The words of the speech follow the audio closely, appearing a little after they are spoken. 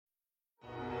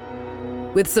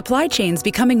With supply chains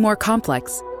becoming more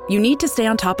complex, you need to stay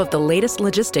on top of the latest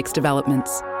logistics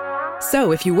developments.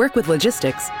 So if you work with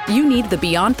logistics, you need the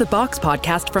Beyond the Box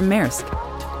podcast from Maersk.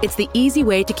 It's the easy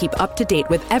way to keep up to date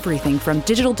with everything from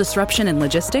digital disruption in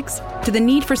logistics to the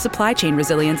need for supply chain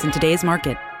resilience in today's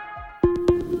market.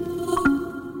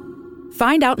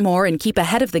 Find out more and keep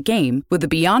ahead of the game with the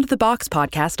Beyond the Box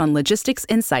podcast on logistics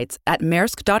insights at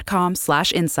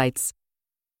maersk.com/insights.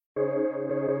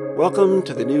 Welcome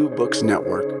to the New Books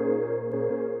Network.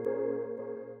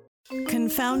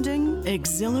 Confounding,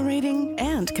 exhilarating,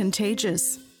 and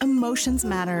contagious. Emotions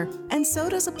matter, and so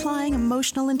does applying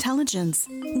emotional intelligence.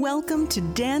 Welcome to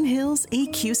Dan Hill's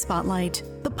EQ Spotlight,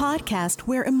 the podcast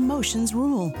where emotions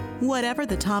rule. Whatever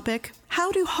the topic,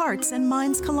 how do hearts and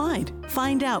minds collide?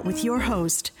 Find out with your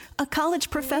host, a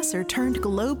college professor turned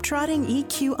globe-trotting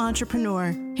EQ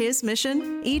entrepreneur. His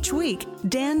mission? Each week,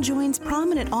 Dan joins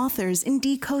prominent authors in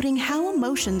decoding how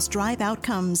emotions drive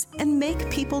outcomes and make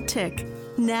people tick.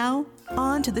 Now,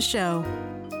 on to the show.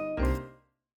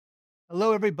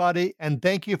 Hello, everybody, and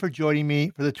thank you for joining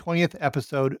me for the 20th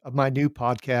episode of my new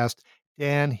podcast,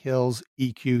 Dan Hill's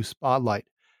EQ Spotlight.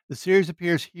 The series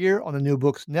appears here on the New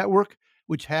Books Network,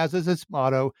 which has as its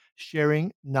motto,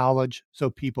 sharing knowledge so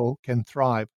people can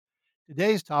thrive.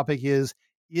 Today's topic is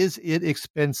it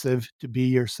expensive to be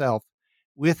yourself?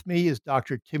 With me is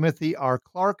Dr. Timothy R.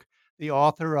 Clark, the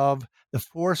author of The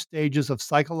 4 Stages of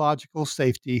Psychological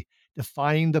Safety,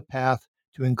 Defining the Path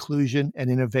to Inclusion and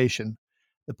Innovation.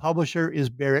 The publisher is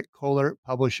Barrett Kohler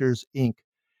Publishers, Inc.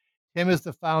 Tim is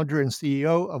the founder and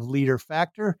CEO of Leader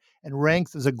Factor and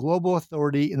ranks as a global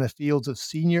authority in the fields of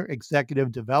senior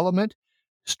executive development,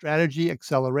 strategy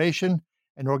acceleration,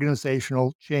 and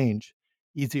organizational change.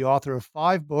 He's the author of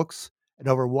 5 books and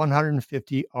over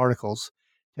 150 articles.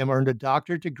 Tim earned a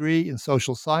doctorate degree in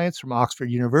social science from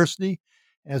Oxford University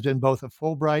and has been both a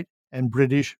Fulbright and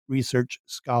British Research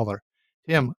Scholar.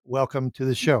 Tim, welcome to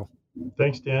the show.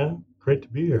 Thanks, Dan. Great to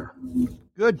be here.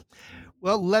 Good.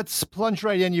 Well, let's plunge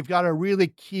right in. You've got a really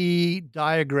key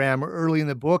diagram early in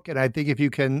the book, and I think if you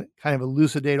can kind of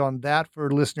elucidate on that for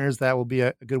listeners, that will be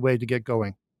a good way to get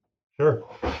going. Sure.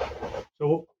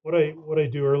 So what I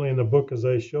do early in the book is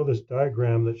I show this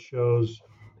diagram that shows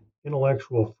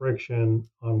intellectual friction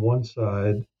on one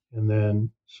side and then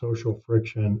social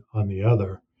friction on the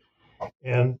other.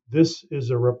 And this is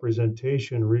a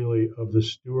representation really of the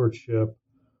stewardship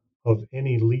of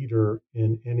any leader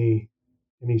in any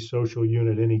social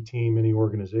unit, any team, any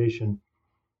organization.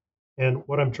 And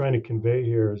what I'm trying to convey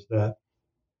here is that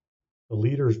the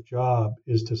leader's job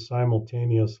is to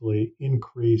simultaneously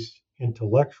increase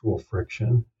intellectual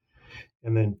friction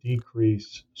and then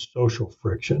decrease social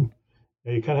friction.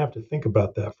 Now, you kind of have to think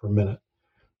about that for a minute,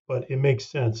 but it makes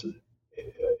sense.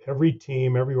 Every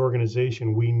team, every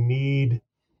organization, we need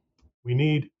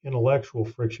intellectual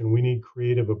friction. We need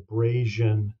creative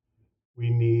abrasion. We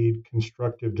need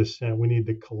constructive dissent. We need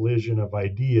the collision of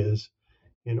ideas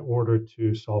in order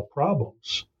to solve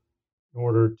problems, in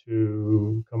order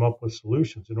to come up with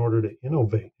solutions, in order to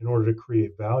innovate, in order to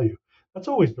create value. That's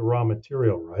always the raw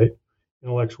material, right?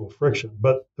 Intellectual friction.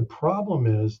 But the problem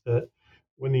is that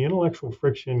when the intellectual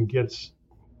friction gets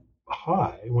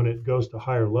high, when it goes to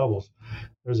higher levels,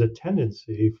 there's a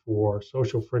tendency for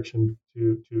social friction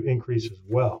to increase as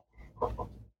well.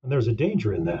 And there's a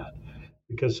danger in that.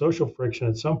 Because social friction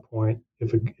at some point,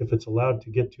 if it's allowed to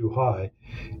get too high,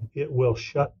 it will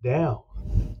shut down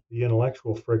the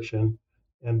intellectual friction,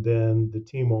 and then the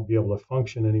team won't be able to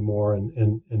function anymore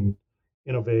and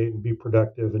innovate and be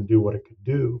productive and do what it could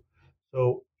do.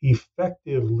 So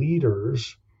effective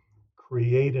leaders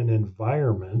create an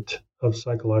environment of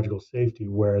psychological safety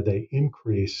where they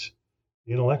increase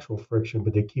the intellectual friction,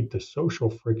 but they keep the social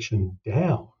friction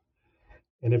down.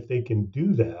 And if they can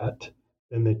do that,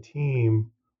 then the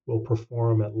team will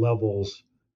perform at levels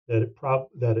that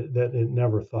it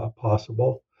never thought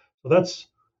possible. So that's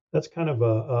kind of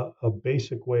a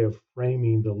basic way of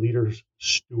framing the leader's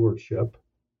stewardship,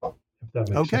 if that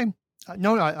makes sense.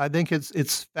 No, I think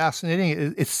it's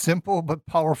fascinating. It's simple but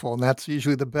powerful, and that's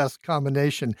usually the best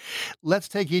combination. Let's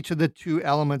take each of the 2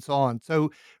 elements on.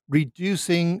 So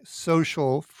reducing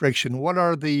social friction. What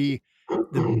are the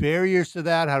barriers to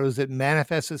that? How does it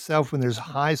manifest itself when there's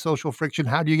high social friction?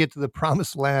 How do you get to the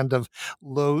promised land of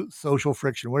low social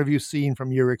friction? What have you seen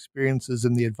from your experiences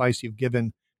and the advice you've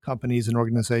given companies and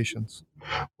organizations?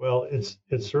 Well, it's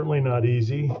certainly not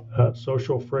easy.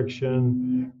 Social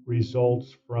friction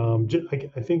results from,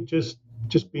 I think, just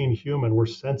being human. We're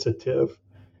sensitive.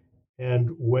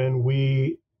 And when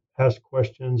we ask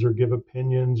questions or give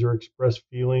opinions or express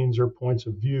feelings or points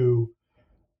of view,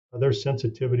 there's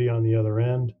sensitivity on the other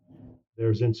end.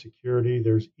 there's insecurity,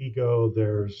 there's ego,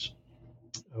 there's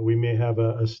we may have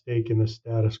a stake in the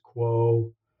status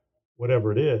quo,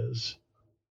 whatever it is.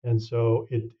 And so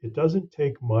it doesn't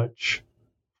take much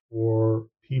for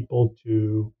people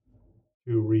to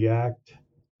react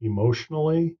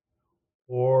emotionally,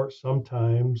 or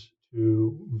sometimes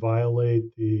to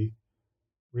violate the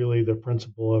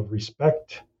principle of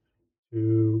respect,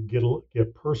 to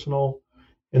get personal.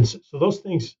 And so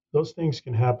those things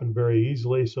can happen very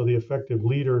easily. So the effective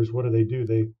leaders, what do?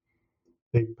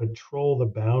 They patrol the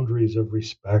boundaries of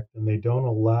respect, and they don't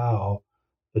allow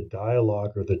the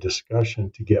dialogue or the discussion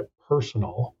to get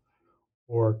personal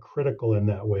or critical in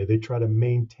that way. They try to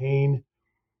maintain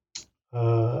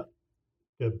uh,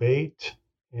 debate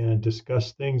and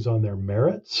discuss things on their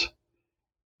merits.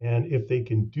 And if they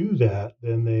can do that,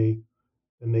 then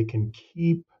they can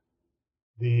keep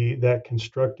that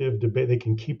constructive debate. They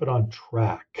can keep it on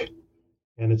track,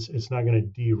 and it's not going to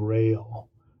derail.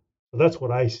 So that's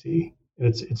what I see. And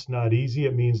it's not easy.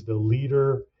 It means the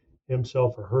leader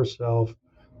himself or herself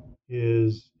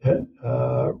is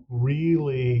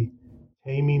really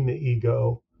taming the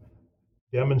ego,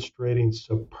 demonstrating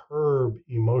superb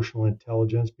emotional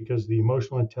intelligence, because the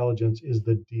emotional intelligence is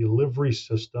the delivery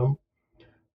system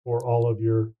for all of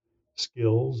your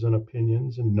skills and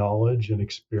opinions and knowledge and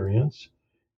experience.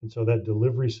 And so that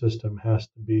delivery system has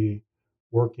to be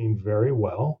working very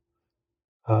well.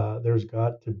 There's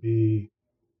got to be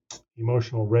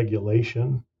emotional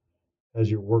regulation as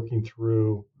you're working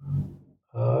through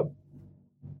uh,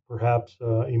 perhaps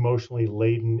emotionally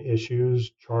laden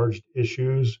issues, charged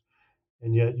issues,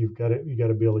 and yet you got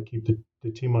to be able to keep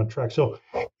the team on track. So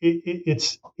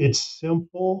it's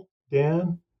simple,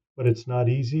 Dan, but it's not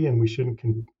easy, and we shouldn't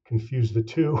confuse the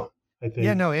two, I think.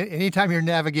 Yeah, no. Anytime you're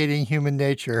navigating human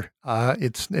nature,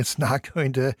 it's not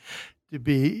going to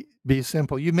be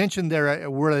simple. You mentioned there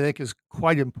a word I think is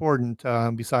quite important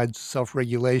besides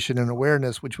self-regulation and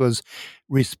awareness, which was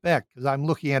respect. Because I'm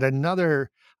looking at another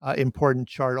important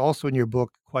chart also in your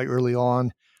book quite early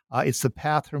on. It's the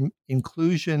path from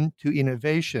inclusion to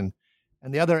innovation.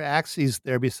 And the other axis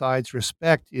there besides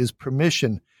respect is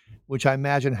permission, which I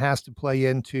imagine has to play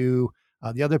into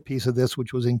the other piece of this,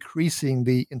 which was increasing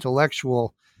the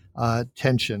intellectual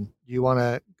tension. Do you want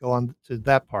to go on to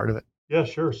that part of it? Yeah,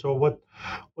 sure. So what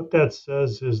that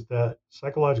says is that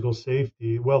psychological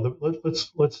safety. Well,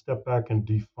 let's step back and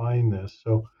define this.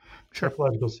 So, Sure.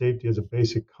 Psychological safety as a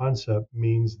basic concept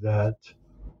means that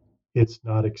it's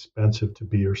not expensive to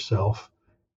be yourself,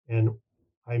 and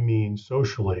I mean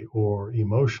socially or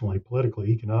emotionally, politically,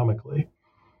 economically.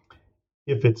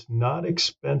 If it's not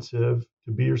expensive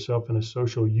to be yourself in a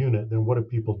social unit, then what do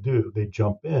people do? They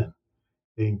jump in,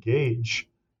 they engage,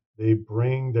 they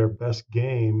bring their best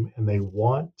game, and they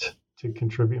want to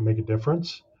contribute and make a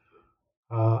difference.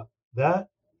 Uh, that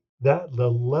the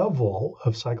level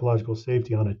of psychological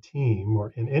safety on a team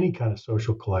or in any kind of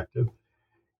social collective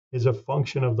is a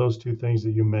function of those two things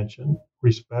that you mentioned: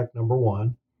 respect, number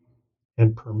one,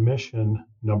 and permission,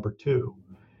 number two.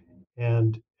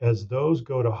 And as those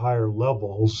go to higher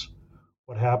levels,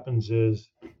 what happens is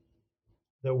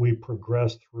that we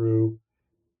progress through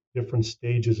different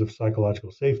stages of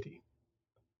psychological safety.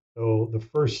 So the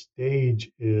first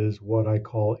stage is what I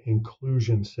call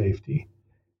inclusion safety.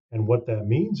 And what that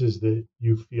means is that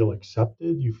you feel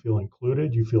accepted, you feel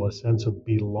included, you feel a sense of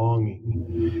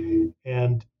belonging.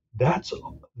 And that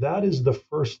is the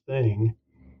first thing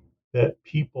that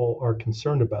people are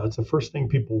concerned about. It's the first thing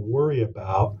people worry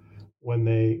about when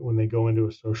they go into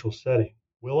a social setting.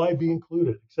 Will I be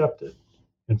included, accepted,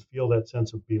 and feel that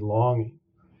sense of belonging?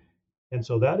 And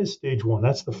so that is stage one.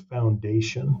 That's the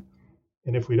foundation.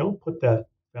 And if we don't put that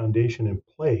foundation in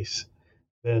place,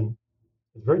 then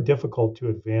it's very difficult to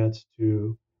advance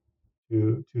to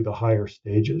the higher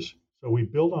stages. So we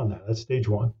build on that. That's stage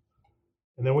one.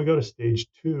 And then we go to stage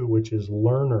two, which is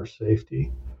learner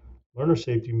safety. Learner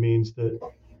safety means that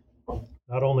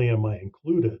not only am I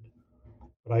included,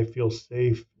 but I feel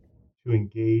safe to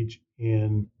engage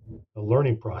in the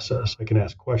learning process. I can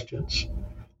ask questions.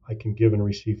 I can give and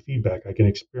receive feedback. I can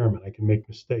experiment. I can make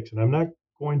mistakes. And I'm not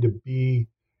going to be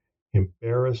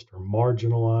embarrassed or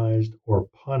marginalized or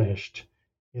punished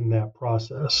in that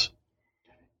process.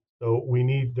 So we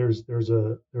need there's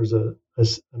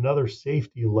another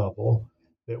safety level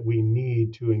that we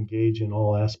need to engage in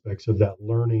all aspects of that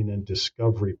learning and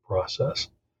discovery process.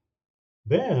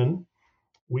 Then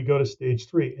we go to stage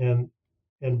three, and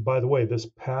by the way, this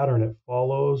pattern it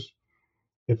follows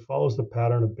the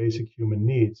pattern of basic human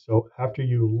needs. So after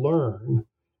you learn,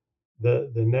 the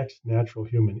next natural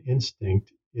human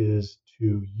instinct is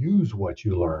to use what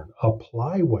you learn,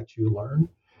 apply what you learn.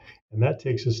 And that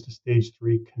takes us to stage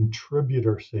 3,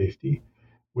 contributor safety,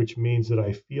 which means that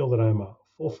I feel that I'm a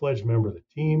full-fledged member of the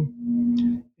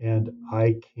team and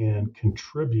I can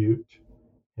contribute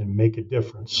and make a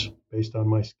difference based on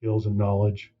my skills and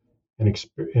knowledge and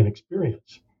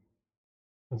experience.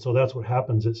 And so that's what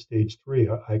happens at stage 3.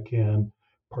 I can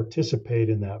participate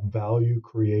in that value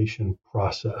creation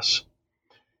process.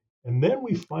 And then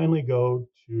we finally go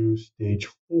to stage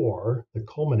 4, the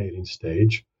culminating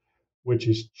stage, which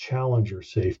is challenger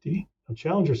safety. Now,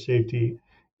 challenger safety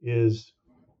is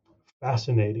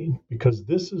fascinating because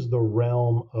this is the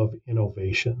realm of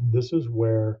innovation. This is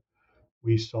where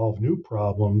we solve new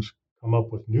problems, come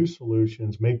up with new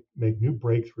solutions, make new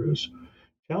breakthroughs.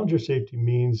 Challenger safety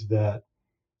means that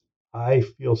I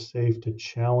feel safe to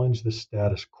challenge the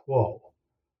status quo.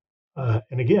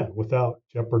 And again, without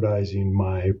jeopardizing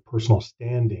my personal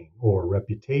standing or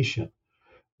reputation,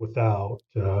 without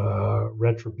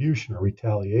retribution or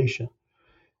retaliation.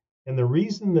 And the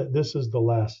reason that this is the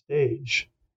last stage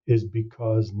is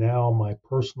because now my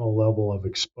personal level of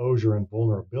exposure and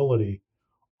vulnerability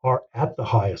are at the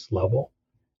highest level.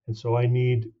 And so I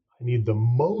need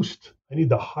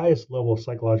the highest level of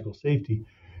psychological safety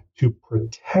to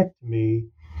protect me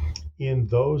in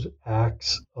those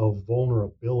acts of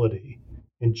vulnerability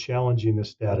in challenging the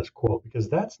status quo, because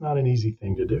that's not an easy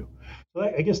thing to do. So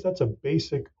I guess that's a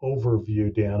basic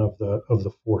overview, Dan, of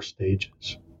the 4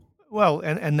 stages. Well,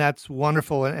 and that's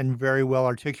wonderful and very well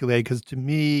articulated, because to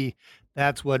me,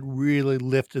 that's what really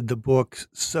lifted the book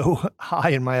so high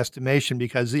in my estimation,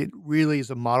 because it really is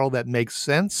a model that makes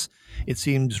sense. It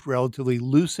seems relatively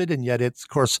lucid, and yet it's, of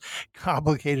course,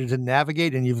 complicated to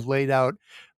navigate. And you've laid out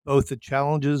both the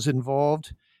challenges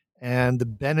involved and the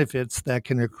benefits that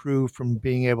can accrue from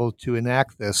being able to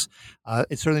enact this.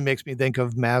 It certainly makes me think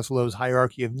of Maslow's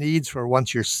hierarchy of needs, for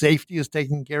once your safety is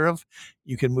taken care of,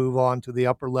 you can move on to the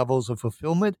upper levels of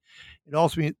fulfillment. It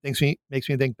also makes me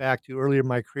think back to earlier in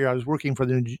my career. I was working for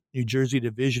the New Jersey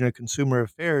Division of Consumer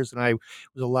Affairs, and I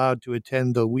was allowed to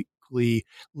attend the weekly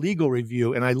legal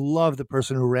review. And I loved the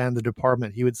person who ran the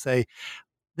department. He would say,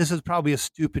 "This is probably a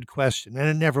stupid question," and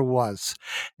it never was.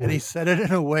 And he said it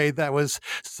in a way that was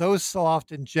so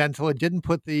soft and gentle. It didn't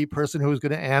put the person who was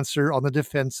going to answer on the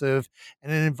defensive,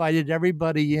 and it invited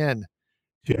everybody in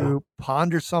to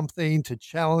ponder something, to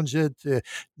challenge it, to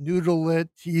noodle it,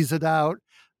 tease it out.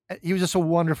 He was just a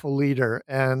wonderful leader.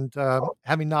 And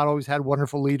having not always had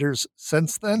wonderful leaders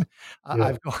since then,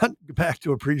 I've gone back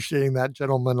to appreciating that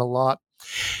gentleman a lot.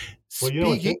 Well, you know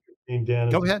what's interesting, Dan,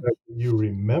 is Go ahead. that you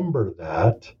remember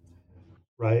that,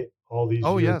 right? All these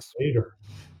years later.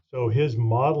 So his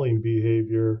modeling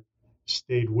behavior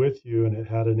stayed with you, and it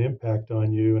had an impact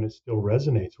on you, and it still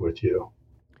resonates with you.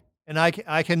 And I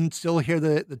can still hear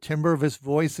the timbre of his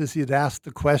voice as he'd ask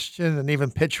the question, and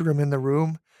even picture him in the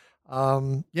room.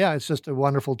 It's just a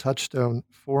wonderful touchstone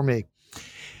for me.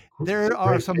 There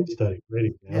are some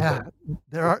great example.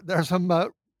 There are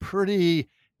some pretty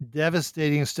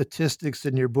devastating statistics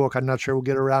in your book. I'm not sure we'll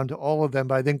get around to all of them,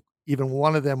 but I think even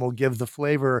one of them will give the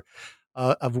flavor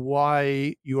of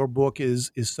why your book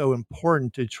is so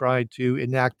important to try to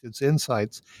enact its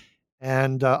insights.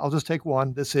 And I'll just take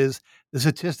one. This is the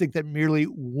statistic that merely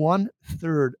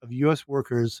 1/3 of U.S.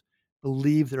 workers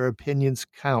believe their opinions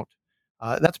count.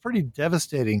 That's pretty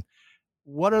devastating.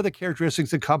 What are the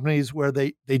characteristics of companies where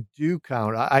they do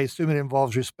count? I assume it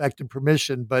involves respect and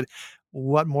permission, but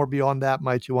what more beyond that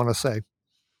might you want to say?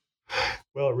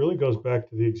 Well, it really goes back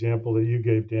to the example that you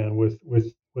gave, Dan, with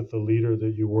the leader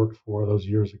that you worked for those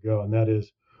years ago, and that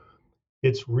is,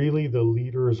 it's really the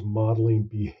leader's modeling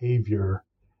behavior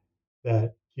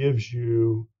that gives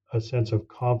you a sense of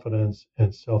confidence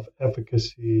and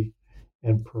self-efficacy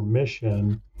and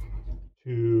permission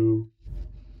to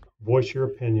voice your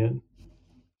opinion,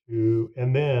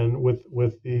 and then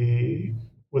with the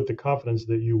confidence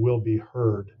that you will be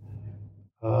heard.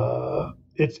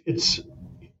 It's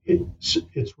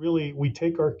really, we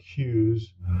take our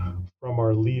cues from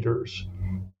our leaders,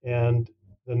 and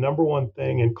the number one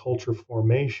thing in culture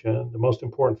formation, the most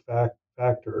important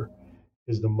factor,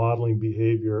 is the modeling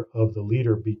behavior of the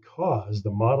leader, because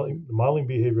the modeling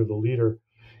behavior of the leader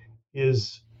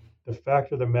is the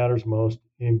factor that matters most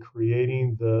in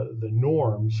creating the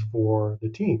norms for the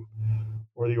team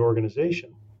or the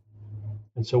organization.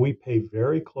 And so we pay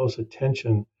very close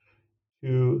attention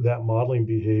to that modeling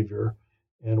behavior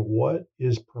and what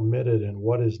is permitted and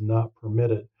what is not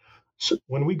permitted. So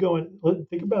when we go in,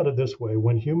 think about it this way: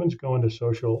 when humans go into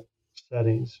social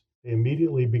settings, they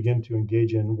immediately begin to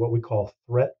engage in what we call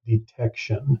threat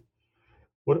detection.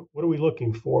 What are we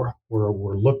looking for?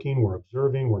 We're looking, we're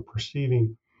observing, we're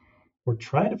perceiving. We're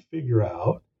trying to figure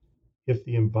out if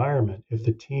the environment, if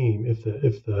the team, if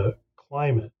the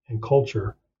climate and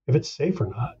culture, if it's safe or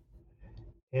not.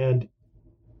 And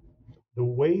the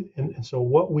way, and so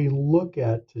what we look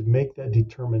at to make that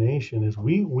determination is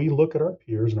we look at our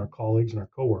peers and our colleagues and our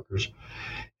coworkers,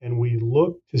 and we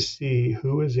look to see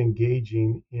who is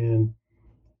engaging in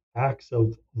acts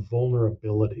of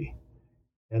vulnerability.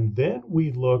 And then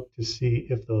we look to see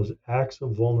if those acts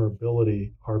of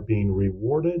vulnerability are being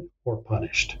rewarded or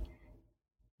punished.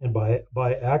 And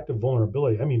by act of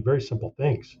vulnerability, I mean very simple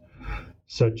things,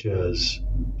 such as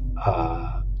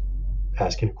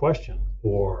asking a question,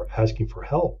 or asking for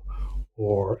help,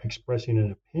 or expressing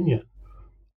an opinion,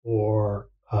 or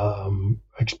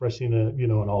expressing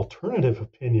an alternative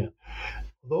opinion.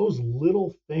 Those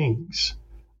little things,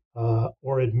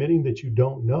 or admitting that you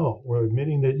don't know, or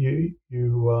admitting that you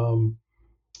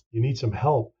need some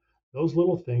help. Those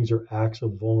little things are acts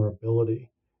of vulnerability,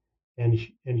 and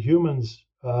humans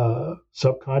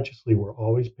subconsciously we're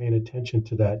always paying attention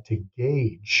to that to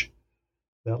gauge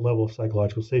that level of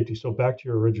psychological safety. So back to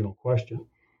your original question,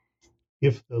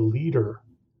 if the leader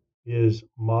is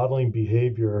modeling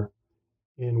behavior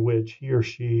in which he or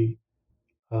she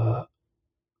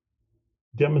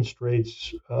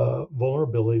demonstrates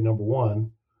vulnerability, number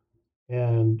one,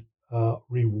 and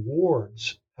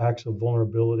rewards acts of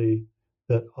vulnerability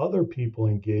that other people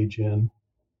engage in,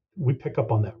 we pick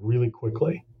up on that really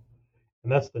quickly.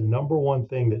 And that's the number one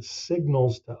thing that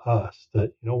signals to us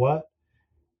that, you know what,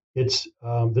 it's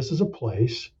this is a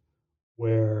place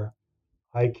where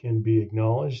I can be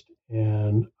acknowledged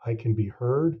and I can be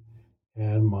heard,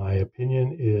 and my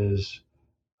opinion is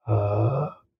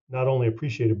not only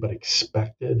appreciated but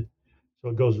expected. So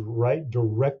it goes right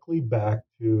directly back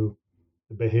to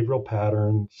the behavioral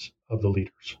patterns of the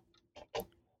leaders.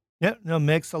 Yeah, no,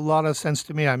 makes a lot of sense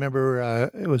to me. I remember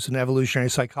it was an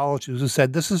evolutionary psychologist who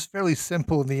said this is fairly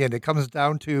simple in the end. It comes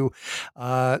down to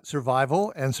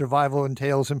survival, and survival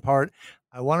entails in part,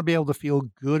 I want to be able to feel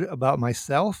good about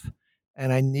myself,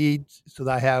 and I need so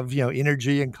that I have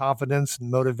energy and confidence and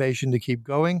motivation to keep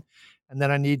going, and then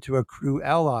I need to accrue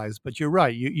allies. But you're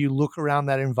right. You look around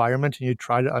that environment and you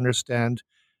try to understand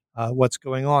what's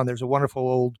going on. There's a wonderful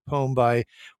old poem by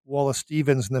Wallace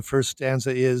Stevens, and the first stanza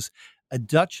is, "A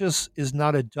duchess is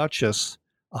not a duchess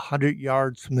 100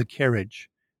 yards from the carriage.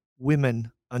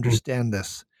 Women understand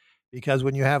this." Because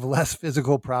when you have less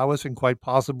physical prowess and quite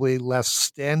possibly less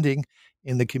standing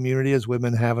in the community, as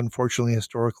women have unfortunately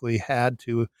historically had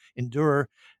to endure,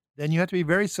 then you have to be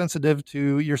very sensitive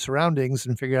to your surroundings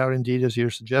and figure out, indeed, as you're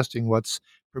suggesting, what's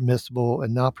permissible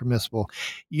and not permissible.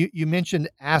 You mentioned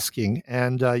asking,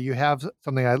 and you have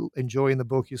something I enjoy in the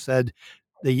book. You said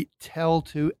the tell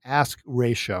to ask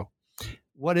ratio.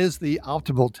 What is the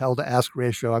optimal tell to ask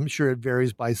ratio? I'm sure it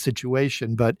varies by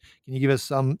situation, but can you give us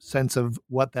some sense of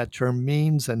what that term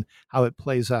means and how it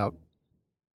plays out?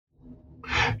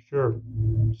 Sure.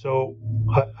 So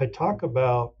I talk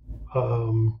about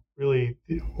really,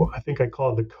 I think I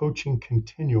call it the coaching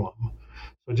continuum.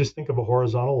 So just think of a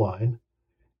horizontal line,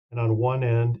 and on one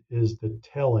end is the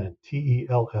tell end,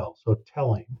 Tell, so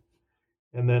telling.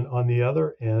 And then on the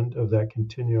other end of that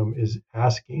continuum is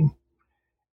asking.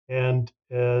 And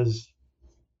as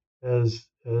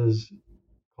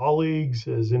colleagues,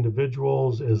 as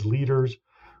individuals, as leaders,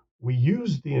 we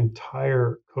use the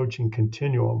entire coaching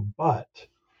continuum, but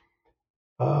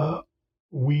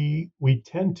we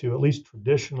tend to, at least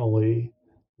traditionally,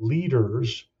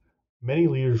 many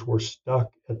leaders were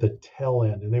stuck at the tail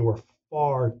end, and they were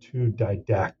far too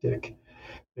didactic.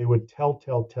 They would tell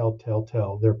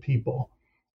their people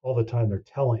all the time. They're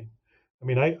telling. I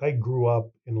mean, I grew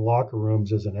up in locker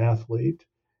rooms as an athlete,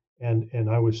 and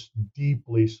I was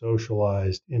deeply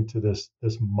socialized into this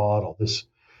model, this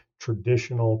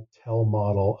traditional tell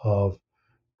model of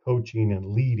coaching and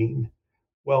leading.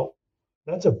 Well,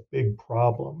 that's a big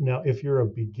problem. Now, if you're a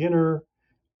beginner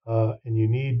and you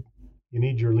need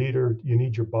your leader, you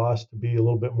need your boss to be a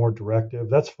little bit more directive,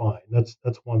 that's fine. That's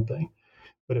one thing.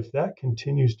 But if that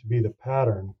continues to be the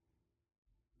pattern,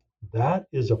 that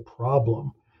is a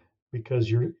problem, because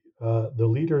the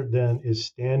leader then is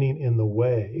standing in the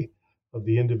way of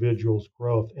the individual's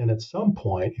growth. And at some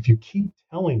point, if you keep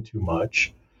telling too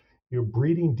much, you're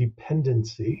breeding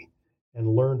dependency and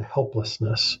learned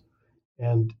helplessness,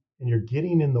 and you're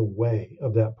getting in the way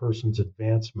of that person's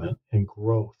advancement and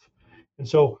growth. And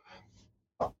so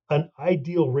an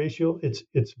ideal ratio,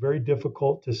 it's very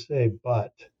difficult to say,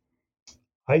 but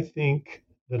I think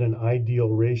that an ideal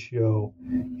ratio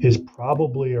is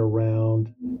probably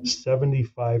around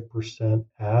 75%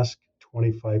 ask,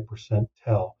 25%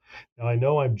 tell. Now, I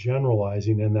know I'm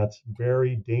generalizing, and that's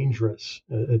very dangerous.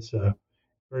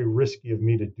 very risky of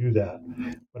me to do that.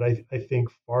 But I think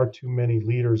far too many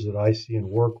leaders that I see and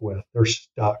work with, they're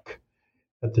stuck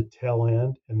at the tail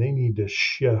end, and they need to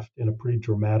shift in a pretty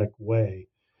dramatic way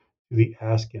to the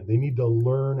ask end. They need to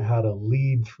learn how to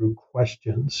lead through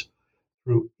questions,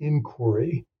 through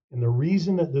inquiry. And the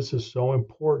reason that this is so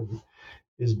important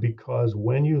is because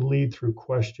when you lead through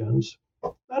questions,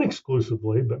 not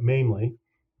exclusively, but mainly,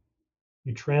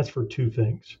 you transfer two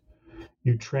things.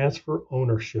 You transfer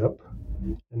ownership,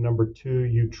 and number two,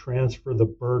 you transfer the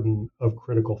burden of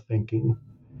critical thinking.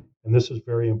 And this is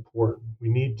very important. We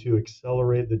need to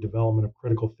accelerate the development of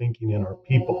critical thinking in our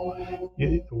people.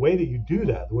 The way that you do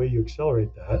that, the way you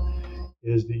accelerate that,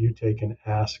 is that you take an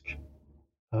ask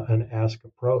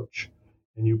approach,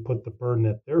 and you put the burden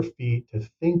at their feet to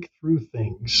think through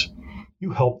things.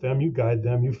 You help them, you guide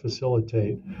them, you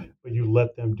facilitate, but you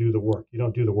let them do the work. You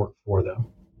don't do the work for them.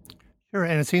 Sure,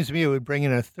 and it seems to me it would bring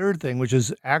in a third thing, which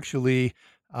is actually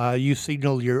you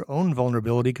signal your own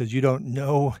vulnerability because you don't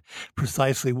know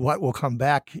precisely what will come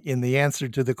back in the answer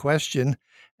to the question,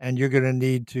 and you're going to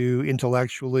need to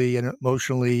intellectually and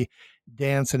emotionally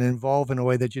dance and involve in a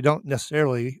way that you don't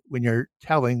necessarily when you're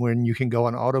telling, when you can go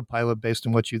on autopilot based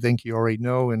on what you think you already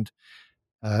know and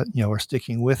are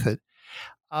sticking with it.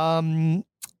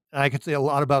 I could say a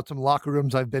lot about some locker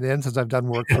rooms I've been in since I've done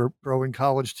work for pro and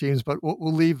college teams, but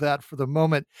we'll leave that for the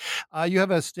moment. You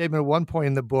have a statement at one point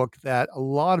in the book that a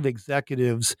lot of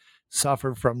executives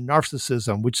suffer from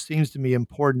narcissism, which seems to me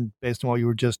important based on what you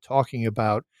were just talking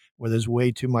about, where there's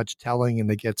way too much telling and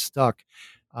they get stuck.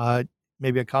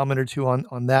 Maybe a comment or two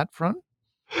on that front?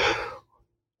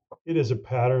 It is a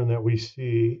pattern that we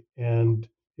see, and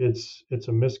it's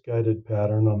a misguided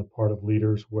pattern on the part of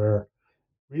leaders where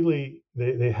really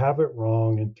they have it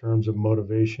wrong in terms of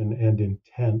motivation and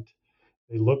intent.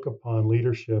 They look upon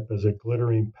leadership as a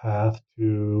glittering path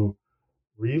to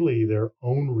really their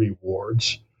own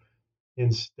rewards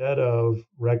instead of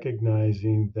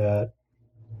recognizing that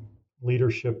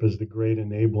leadership is the great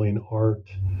enabling art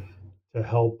to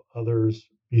help others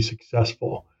be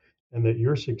successful, and that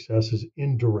your success is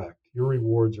indirect. Your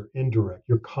rewards are indirect.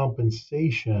 Your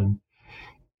compensation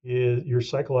is your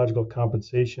psychological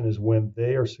compensation is when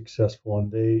they are successful and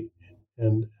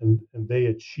they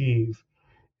achieve.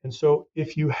 And so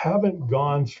if you haven't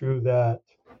gone through that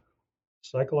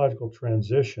psychological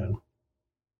transition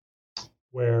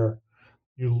where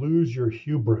you lose your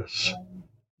hubris,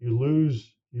 you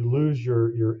lose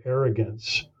your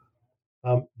arrogance,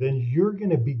 then you're going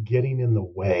to be getting in the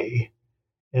way.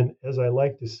 And as I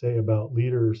like to say about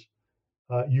leaders,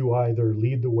 you either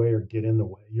lead the way or get in the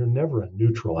way. You're never a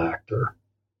neutral actor.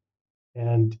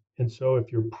 And so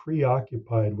if you're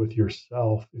preoccupied with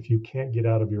yourself, if you can't get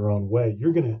out of your own way,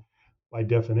 you're going to, by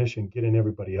definition, get in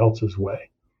everybody else's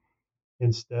way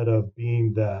instead of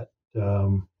being that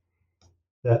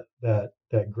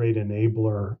great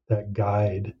enabler, that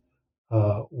guide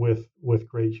with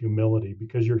great humility,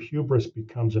 because your hubris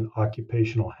becomes an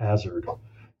occupational hazard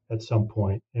at some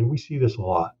point, and we see this a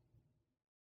lot.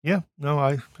 Yeah, no,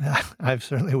 I've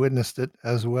certainly witnessed it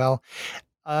as well.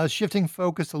 Shifting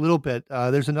focus a little bit,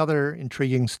 there's another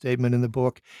intriguing statement in the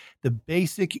book. The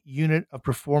basic unit of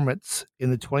performance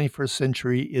in the 21st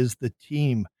century is the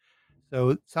team. So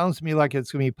it sounds to me like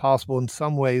it's going to be possible in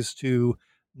some ways to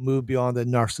move beyond the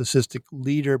narcissistic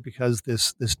leader because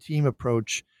this team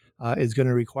approach is going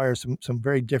to require some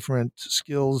very different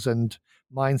skills and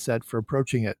mindset for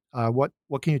approaching it. What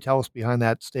can you tell us behind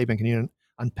that statement? Can you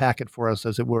unpack it for us,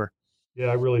 as it were? Yeah,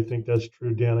 I really think that's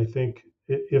true, Dan. I think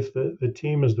if the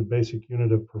team is the basic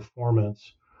unit of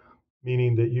performance,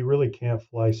 meaning that you really can't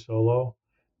fly solo,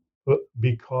 but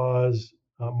because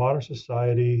modern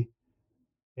society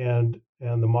and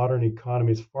the modern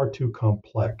economy is far too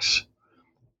complex.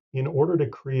 In order to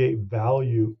create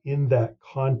value in that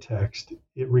context,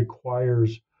 it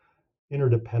requires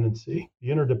interdependency, the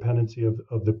interdependency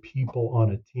of the people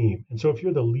on a team. And so if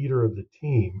you're the leader of the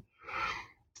team,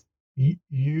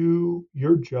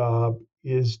 your job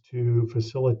is to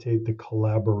facilitate the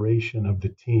collaboration of the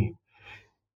team.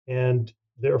 And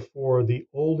therefore, the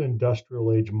old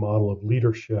industrial age model of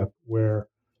leadership, where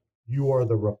you are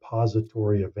the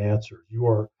repository of answers, you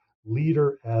are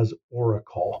leader as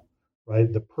oracle,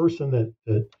 right? The person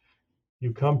that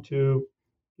you come to,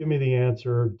 give me the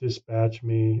answer, dispatch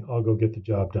me, I'll go get the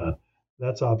job done.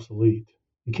 That's obsolete.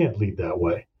 You can't lead that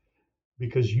way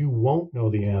because you won't know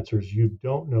the answers. You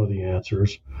don't know the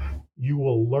answers. You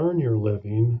will learn your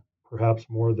living, perhaps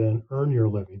more than earn your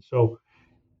living. So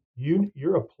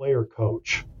you're a player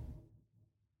coach.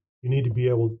 You need to be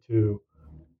able to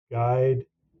guide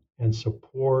and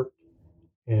support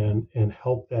and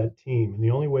help that team. And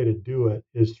the only way to do it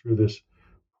is through this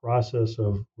process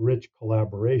of rich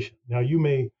collaboration. Now,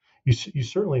 you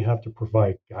certainly have to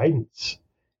provide guidance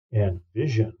and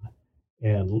vision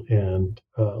and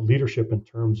leadership in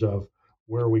terms of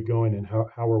where are we going and how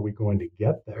are we going to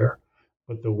get there.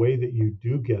 But the way that you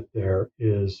do get there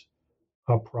is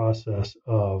a process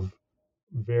of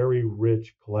very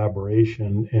rich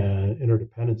collaboration and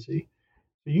interdependency.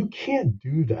 So you can't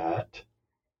do that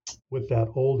with that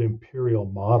old imperial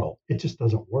model. It just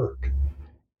doesn't work.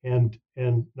 And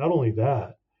not only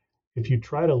that, if you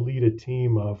try to lead a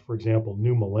team of, for example,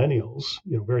 new millennials,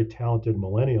 very talented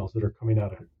millennials that are coming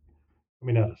out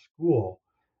of school,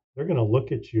 they're going to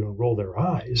look at you and roll their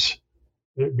eyes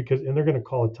and they're going to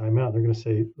call a timeout. They're going to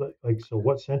say, like, so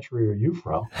what century are you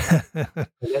from?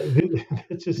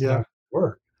 It's just not going to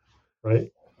work,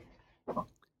 right?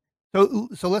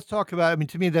 So let's talk about,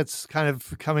 to me, that's kind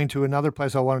of coming to another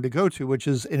place I wanted to go to, which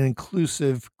is an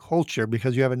inclusive culture,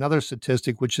 because you have another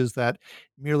statistic, which is that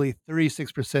nearly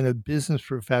 36% of business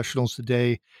professionals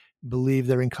today believe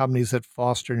they're in companies that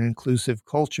foster an inclusive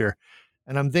culture.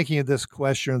 And I'm thinking of this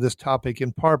question or this topic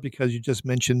in part because you just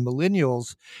mentioned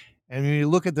millennials. And when you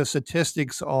look at the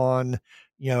statistics on,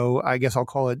 I guess I'll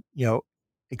call it,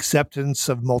 acceptance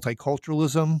of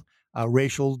multiculturalism,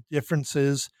 racial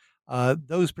differences,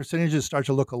 those percentages start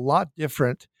to look a lot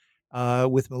different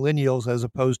with millennials as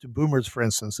opposed to boomers, for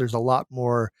instance. There's a lot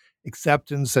more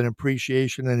acceptance and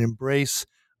appreciation and embrace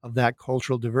of that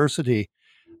cultural diversity.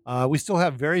 We still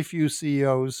have very few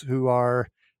CEOs who are,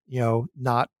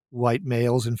 not white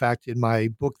males. In fact, in my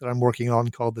book that I'm working on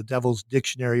called The Devil's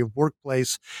Dictionary of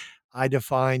Workplace, I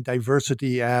define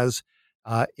diversity as,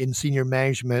 in senior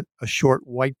management, a short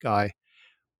white guy.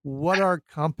 What are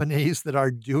companies that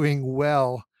are doing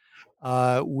well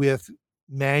with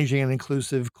managing an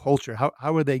inclusive culture? How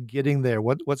are they getting there?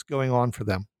 What's going on for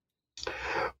them?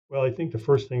 Well, I think the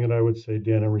first thing that I would say,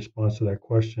 Dan, in response to that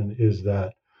question is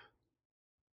that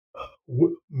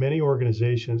many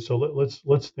organizations. So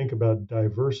let's think about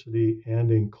diversity and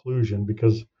inclusion,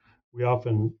 because we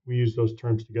use those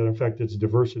terms together. In fact, it's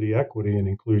diversity, equity, and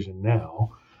inclusion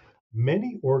now.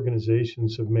 Many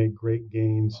organizations have made great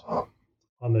gains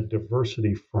on the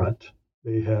diversity front.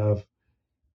 They've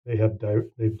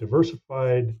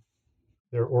diversified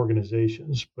their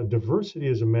organizations, but diversity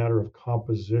is a matter of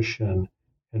composition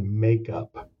and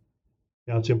makeup.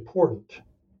 Now, it's important,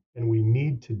 and we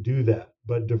need to do that.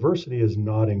 But diversity is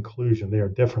not inclusion. They are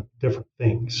different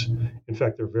things. In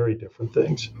fact, they're very different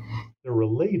things. They're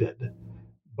related,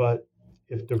 but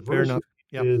if diversity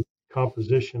is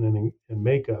composition and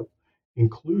makeup,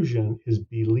 inclusion is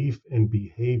belief and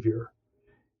behavior.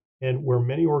 And where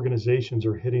many organizations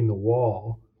are hitting the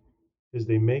wall is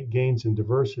they make gains in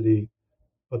diversity,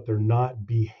 but they're not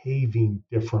behaving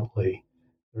differently.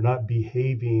 They're not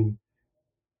behaving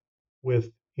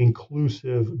with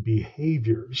inclusive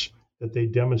behaviors that they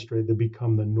demonstrate that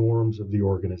become the norms of the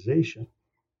organization.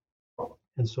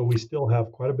 And so we still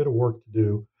have quite a bit of work to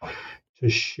do to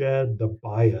shed the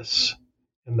bias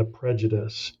and the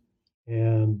prejudice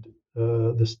and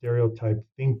the stereotype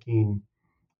thinking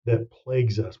that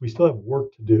plagues us. We still have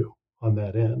work to do on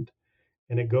that end.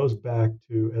 And it goes back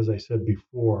to, as I said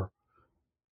before,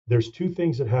 there's two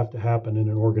things that have to happen in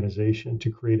an organization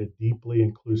to create a deeply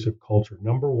inclusive culture.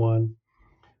 Number one,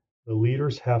 the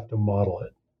leaders have to model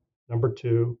it. Number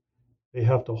two, they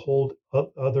have to hold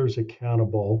others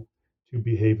accountable to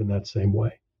behave in that same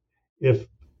way. If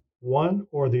one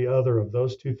or the other of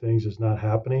those two things is not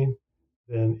happening,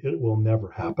 then it will never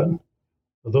happen.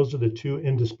 So those are the two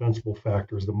indispensable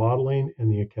factors, the modeling and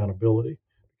the accountability,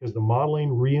 because the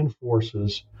modeling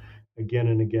reinforces again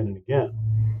and again and again.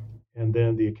 And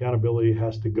then the accountability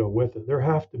has to go with it. There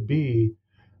have to be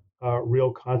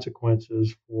real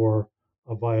consequences for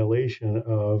a violation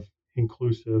of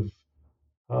inclusive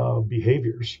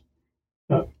behaviors.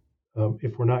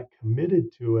 If we're not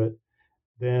committed to it,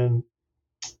 then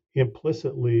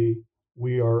implicitly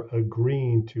we are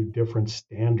agreeing to different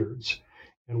standards.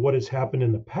 And what has happened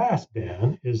in the past,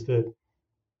 Dan, is that,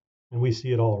 and we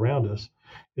see it all around us,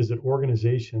 is that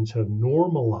organizations have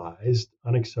normalized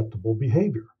unacceptable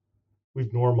behavior.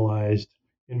 We've normalized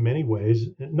in many ways,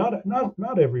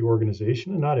 not every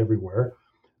organization and not everywhere,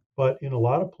 but in a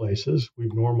lot of places,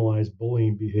 we've normalized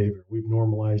bullying behavior. We've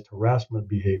normalized harassment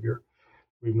behavior.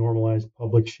 We've normalized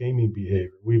public shaming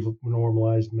behavior. We've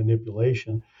normalized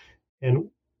manipulation. And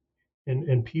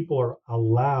people are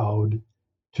allowed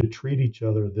to treat each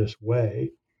other this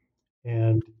way.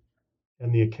 And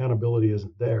the accountability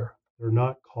isn't there. They're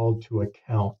not called to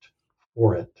account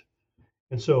for it.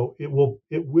 And so it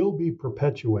will be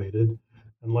perpetuated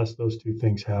unless those two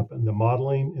things happen, the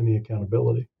modeling and the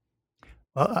accountability.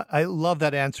 Well, I love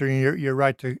that answer, and you're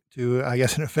right to I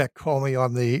guess in effect call me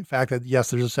on the fact that yes,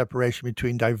 there's a separation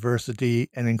between diversity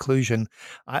and inclusion.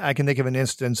 I can think of an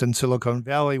instance in Silicon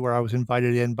Valley where I was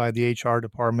invited in by the HR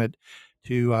department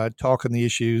to talk on the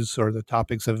issues or the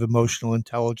topics of emotional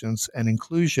intelligence and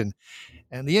inclusion,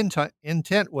 and the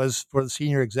intent was for the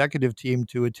senior executive team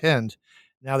to attend.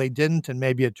 Now they didn't, and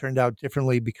maybe it turned out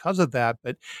differently because of that,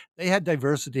 but they had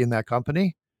diversity in that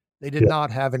company. They did Yeah. not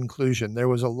have inclusion. There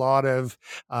was a lot of,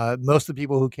 most of the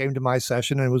people who came to my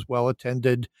session, and it was well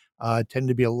attended, tended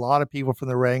to be a lot of people from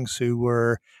the ranks who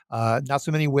were not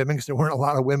so many women, because there weren't a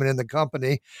lot of women in the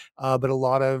company, but a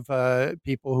lot of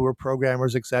people who were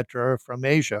programmers, et cetera, from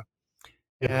Asia.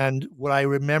 Yeah. And what I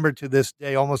remember to this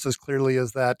day, almost as clearly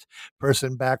as that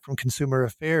person back from Consumer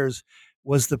Affairs,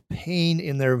 was the pain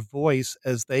in their voice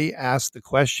as they asked the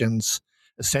questions,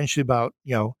 essentially about,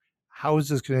 how is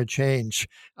this going to change?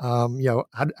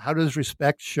 How does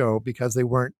respect show? Because they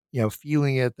weren't,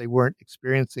 feeling it, they weren't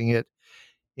experiencing it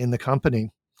in the company.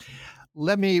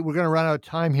 We're going to run out of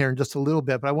time here in just a little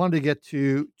bit, but I wanted to get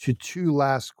to two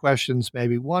last questions.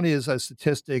 Maybe one is a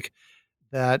statistic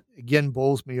that again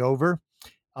bowls me over.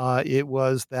 It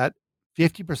was that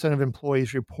 50% of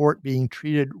employees report being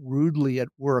treated rudely at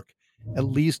work at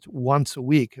least once a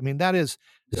week. I mean, that is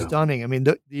Yeah. stunning. I mean,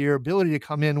 your ability to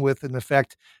come in with, in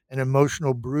effect, an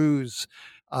emotional bruise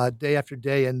day after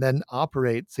day and then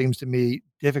operate seems to me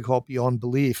difficult beyond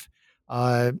belief.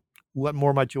 What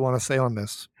more might you want to say on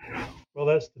this? Well,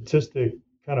 that statistic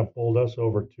kind of bowled us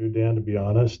over too, Dan, to be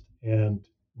honest, and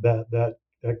that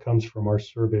comes from our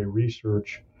survey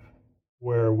research,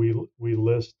 where we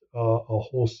list a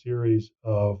whole series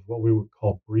of what we would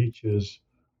call breaches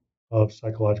of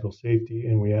psychological safety,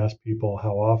 and we asked people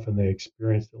how often they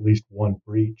experienced at least one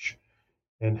breach,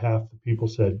 and half the people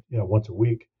said, once a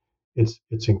week.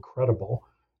 It's incredible.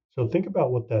 So think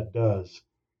about what that does.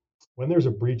 When there's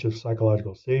a breach of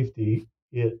psychological safety,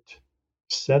 it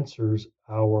censors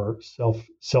our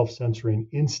self-censoring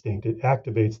instinct. It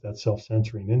activates that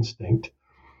self-censoring instinct,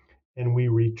 and we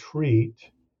retreat,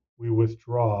 we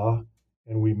withdraw,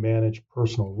 and we manage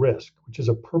personal risk, which is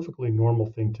a perfectly normal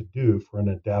thing to do for an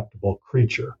adaptable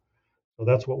creature. So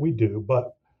that's what we do.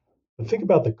 But think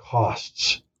about the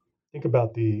costs. Think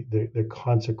about the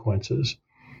consequences.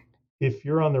 If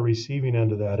you're on the receiving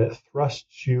end of that, it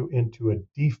thrusts you into a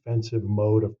defensive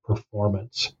mode of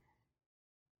performance.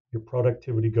 Your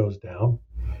productivity goes down.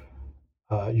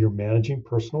 You're managing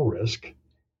personal risk.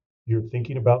 You're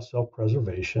thinking about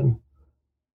self-preservation,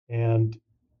 and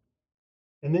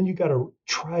then you got to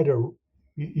try to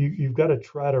you've got to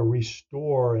try to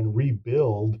restore and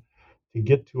rebuild to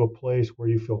get to a place where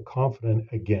you feel confident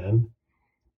again.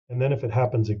 And then if it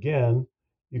happens again,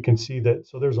 you can see that.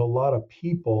 So there's a lot of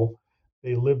people,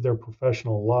 they live their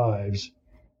professional lives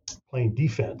playing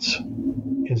defense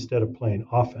instead of playing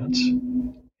offense.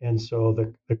 And so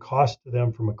the cost to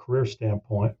them from a career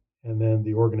standpoint, and then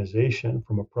the organization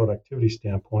from a productivity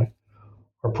standpoint,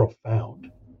 are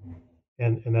profound.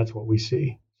 And that's what we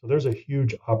see. So there's a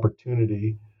huge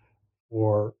opportunity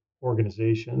for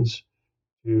organizations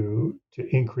to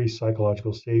increase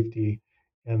psychological safety,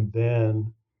 and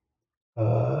then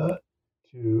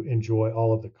to enjoy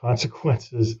all of the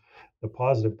consequences, the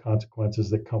positive consequences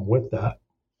that come with that.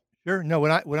 Sure. No,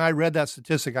 when I read that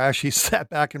statistic, I actually sat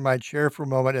back in my chair for a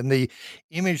moment, and the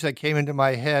image that came into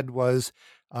my head was,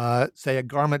 say, a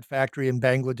garment factory in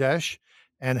Bangladesh,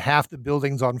 and half the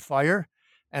building's on fire,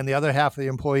 and the other half of the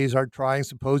employees are trying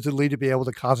supposedly to be able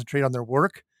to concentrate on their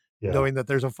work, Yeah. knowing that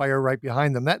there's a fire right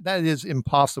behind them. That is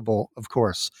impossible, of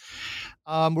course.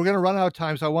 We're going to run out of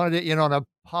time, so I wanted to end on a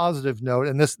positive note,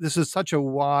 and this is such a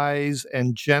wise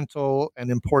and gentle and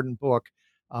important book.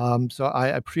 So I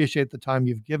appreciate the time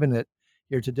you've given it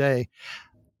here today.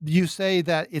 You say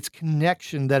that it's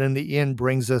connection that in the end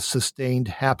brings us sustained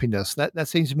happiness. That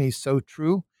seems to me so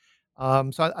true.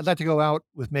 So I'd like to go out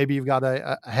with, maybe you've got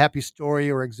a happy story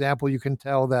or example you can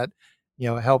tell that,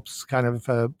 helps kind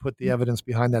of put the evidence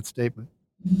behind that statement.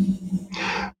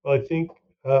 Well, I think,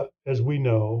 as we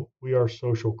know, we are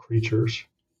social creatures.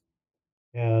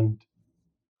 And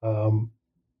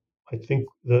I think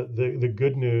the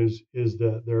good news is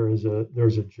that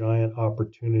there's a giant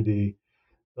opportunity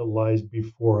that lies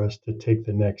before us to take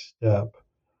the next step,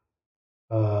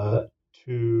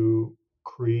 to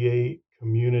create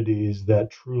communities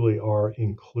that truly are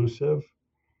inclusive.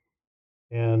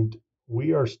 And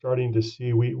we are starting to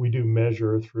see, we do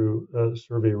measure through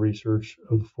survey research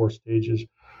of the 4 stages.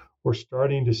 We're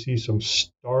starting to see some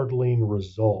startling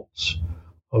results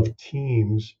of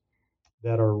teams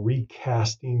that are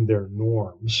recasting their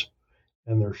norms,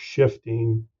 and they're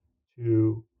shifting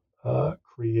to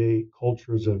create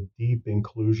cultures of deep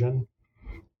inclusion.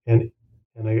 And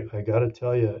I got to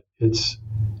tell you, it's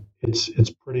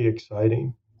pretty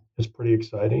exciting. It's pretty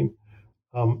exciting.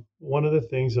 One of the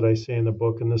things that I say in the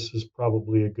book, and this is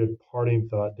probably a good parting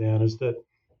thought, Dan, is that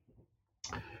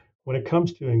when it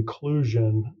comes to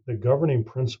inclusion, the governing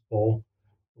principle,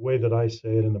 the way that I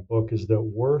say it in the book, is that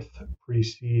worth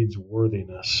precedes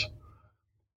worthiness.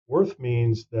 Worth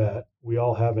means that we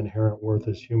all have inherent worth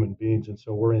as human beings, and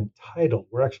so we're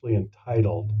actually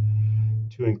entitled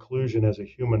to inclusion as a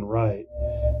human right,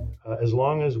 as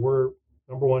long as we're,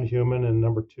 number one, human, and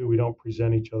number two, we don't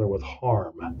present each other with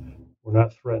harm. We're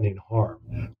not threatening harm.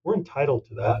 We're entitled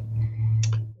to that.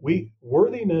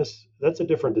 Worthiness, that's a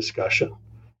different discussion.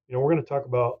 We're going to talk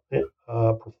about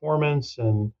performance,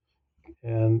 and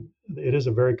it is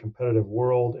a very competitive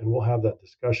world, and we'll have that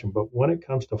discussion. But when it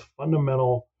comes to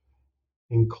fundamental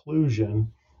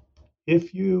inclusion,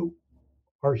 if you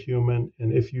are human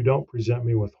and if you don't present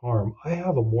me with harm, I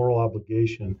have a moral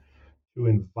obligation to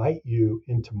invite you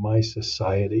into my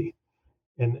society.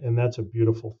 And that's a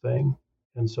beautiful thing.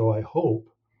 And so I hope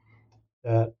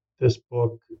that this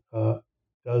book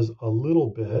does a little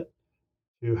bit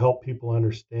to help people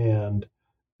understand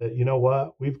that, you know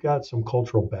what, we've got some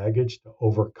cultural baggage to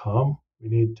overcome. We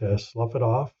need to slough it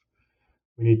off.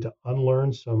 We need to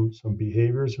unlearn some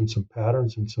behaviors and some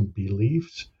patterns and some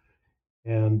beliefs.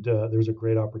 And there's a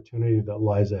great opportunity that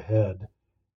lies ahead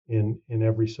in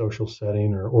every social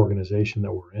setting or organization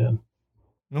that we're in.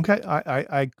 Okay,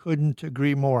 I couldn't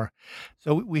agree more.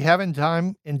 So we have in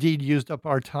time indeed used up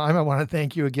our time. I want to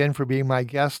thank you again for being my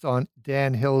guest on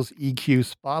Dan Hill's EQ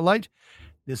Spotlight.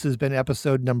 This has been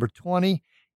episode number 20.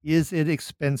 Is it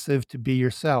expensive to be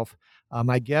yourself?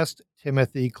 My guest,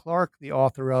 Timothy Clark, the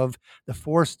author of The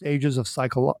 4 Stages of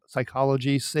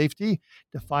Psychology Safety,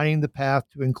 Defining the Path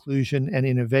to Inclusion and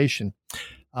Innovation.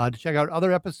 To check out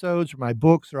other episodes or my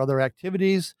books or other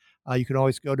activities, you can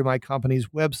always go to my company's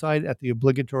website at the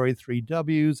obligatory 3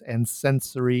 W's and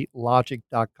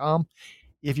sensorylogic.com.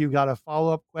 If you've got a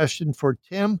follow-up question for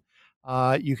Tim,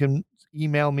 you can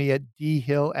email me at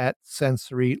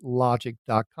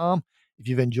dhill@sensorylogic.com. If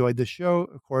you've enjoyed the show,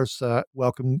 of course,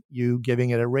 welcome you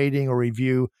giving it a rating or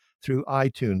review through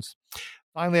iTunes.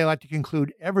 Finally, I like to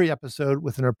conclude every episode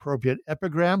with an appropriate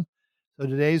epigram. So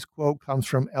today's quote comes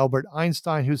from Albert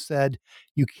Einstein, who said,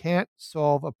 "You can't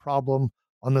solve a problem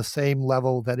on the same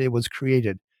level that it was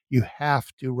created. You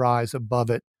have to rise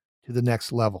above it to the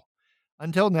next level."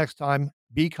 Until next time,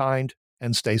 be kind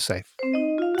and stay safe.